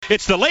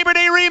It's the Labor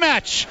Day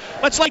rematch.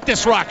 Let's light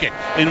this rocket.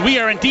 And we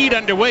are indeed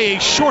underway. A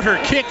shorter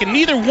kick, and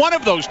neither one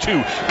of those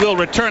two will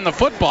return the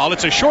football.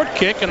 It's a short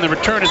kick, and the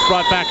return is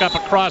brought back up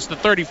across the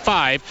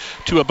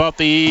 35 to about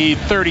the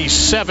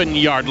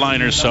 37-yard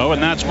line or so,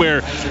 and that's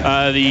where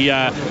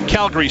the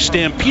Calgary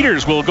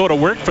Stampeders will go to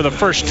work for the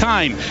first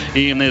time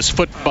in this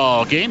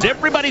football game.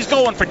 Everybody's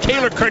going for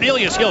Taylor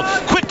Cornelius. He'll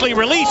quickly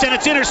release, and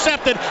it's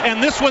intercepted,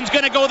 and this one's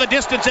going to go the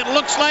distance, it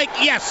looks like.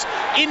 Yes,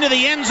 into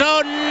the end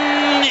zone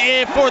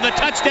for the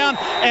touchdown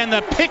and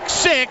the pick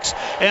six,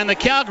 and the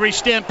Calgary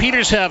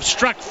Stampeders have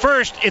struck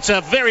first. It's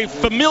a very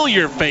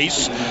familiar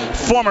face,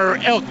 former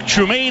Elk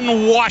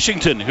Trumaine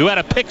Washington, who had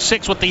a pick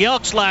six with the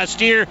Elks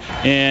last year,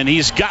 and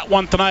he's got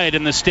one tonight,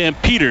 and the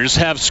Stampeders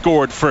have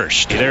scored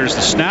first. There's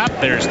the snap,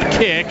 there's the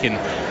kick, and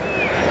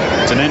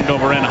it's an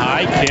end-over-end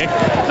high kick.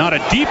 Not a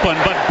deep one,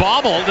 but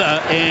bobbled,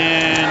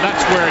 and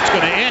that's where it's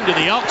going to end. Do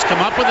the Elks come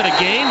up with it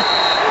again?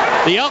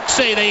 The Elks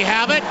say they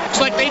have it.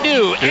 Looks like they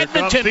do. Here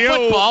Edmonton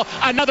football,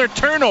 another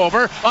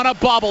turnover on a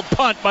bobbled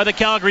punt by the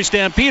Calgary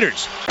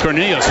Stampeders.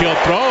 Cornelius, he'll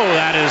throw.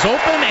 That is open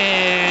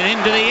and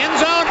into the end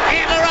zone.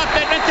 Antler up,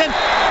 Edmonton.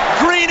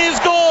 Green is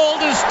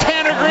gold as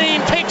Tanner Green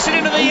takes it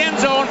into the end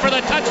zone for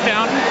the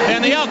touchdown,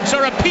 and the Elks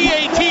are a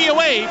PAT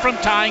away from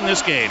tying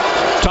this game.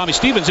 Tommy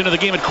Stevens into the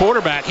game at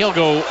quarterback. He'll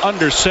go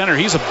under center.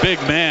 He's a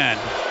big man.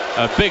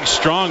 A big,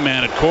 strong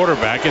man at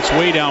quarterback. Gets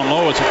way down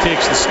low as he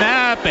takes the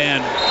snap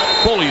and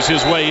bullies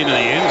his way into the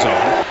end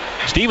zone.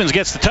 Stevens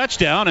gets the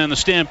touchdown, and the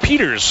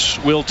Stampeders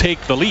will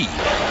take the lead.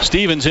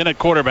 Stevens in at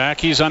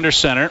quarterback. He's under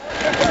center.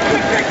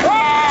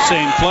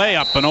 Same play,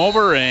 up and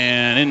over,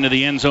 and into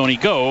the end zone he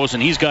goes,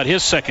 and he's got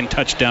his second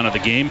touchdown of the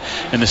game,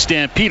 and the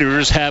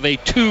Stampeders have a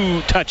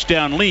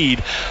 2-touchdown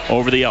lead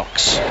over the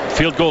Elks.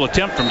 Field goal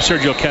attempt from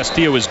Sergio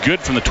Castillo is good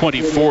from the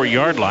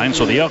 24-yard line,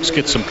 so the Elks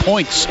get some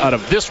points out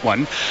of this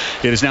one.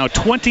 It is now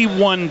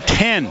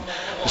 21-10.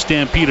 The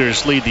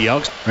Stampeders lead the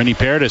Elks. Rennie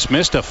Paredes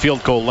missed a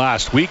field goal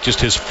last week, just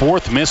his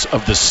fourth miss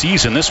of the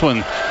season. This one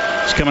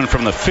is coming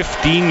from the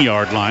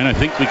 15-yard line. I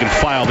think we can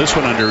file this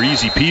one under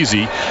easy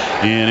peasy,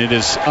 and it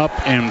is up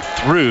and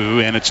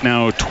through, and it's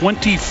now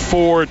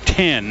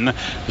 24-10.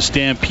 The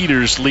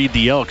Stampeders lead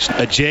the Elks.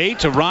 Ajay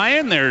to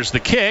Ryan. There's the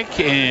kick,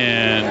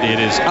 and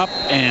it is up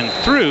and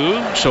through.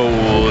 So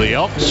the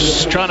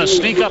Elks trying to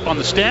sneak up on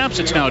the Stamps.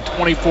 It's now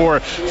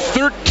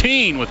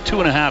 24-13 with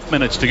 2.5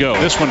 minutes to go.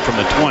 This one from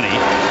the 20.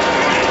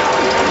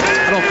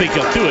 I don't think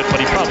he'll do it, but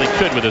he probably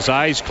could with his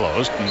eyes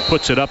closed, and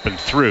puts it up and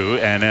through.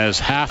 And as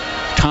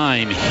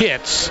halftime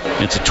hits,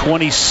 it's a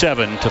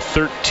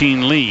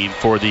 27-13 lead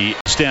for the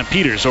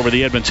Stampeders over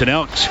the Edmonton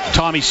Elks.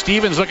 Tommy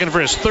Stevens looking for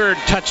his third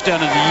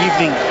touchdown of the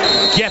evening.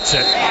 Gets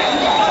it.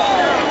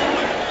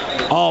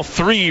 All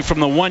three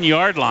from the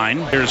 1-yard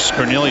line. Here's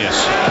Cornelius.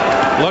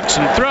 Looks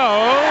and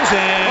throws,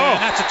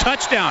 and that's a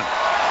touchdown.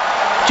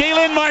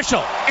 Jalen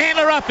Marshall.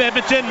 Antler up,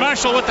 Edmonton.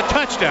 Marshall with the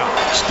touchdown.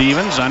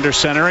 Stevens under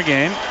center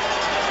again.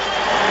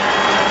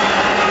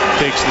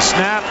 Takes the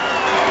snap,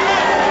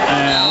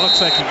 and looks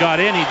like he got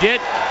in. He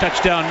did.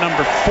 Touchdown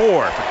number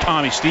 4 for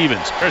Tommy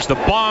Stevens. There's the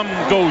bomb,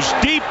 goes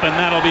deep, and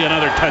that'll be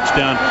another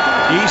touchdown.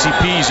 Easy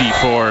peasy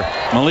for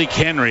Malik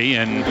Henry,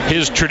 and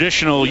his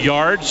traditional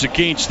yards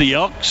against the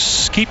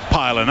Elks keep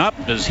piling up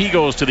as he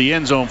goes to the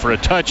end zone for a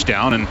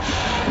touchdown. And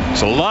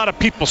there's a lot of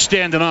people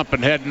standing up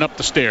and heading up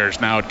the stairs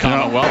now at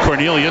Commonwealth.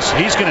 Cornelius,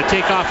 he's going to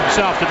take off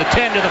himself to the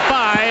 10, to the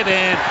 5,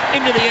 and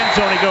into the end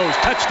zone he goes.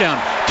 Touchdown,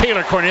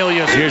 Taylor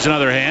Cornelius. Here's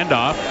another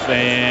handoff,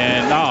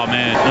 and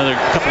another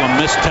couple of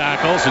missed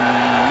tackles, and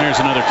there's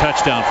another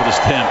touchdown for the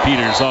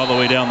Stampeders all the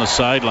way down the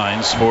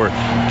sidelines for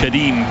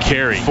Kadeem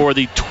Carey. For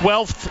the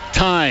 12th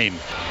time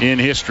in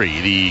history,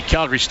 the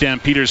Calgary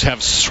Stampeders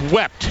have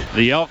swept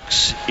the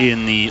Elks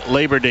in the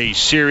Labor Day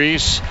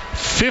series.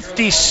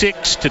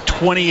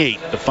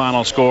 56-28, the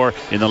final score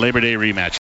in the Labor Day rematch.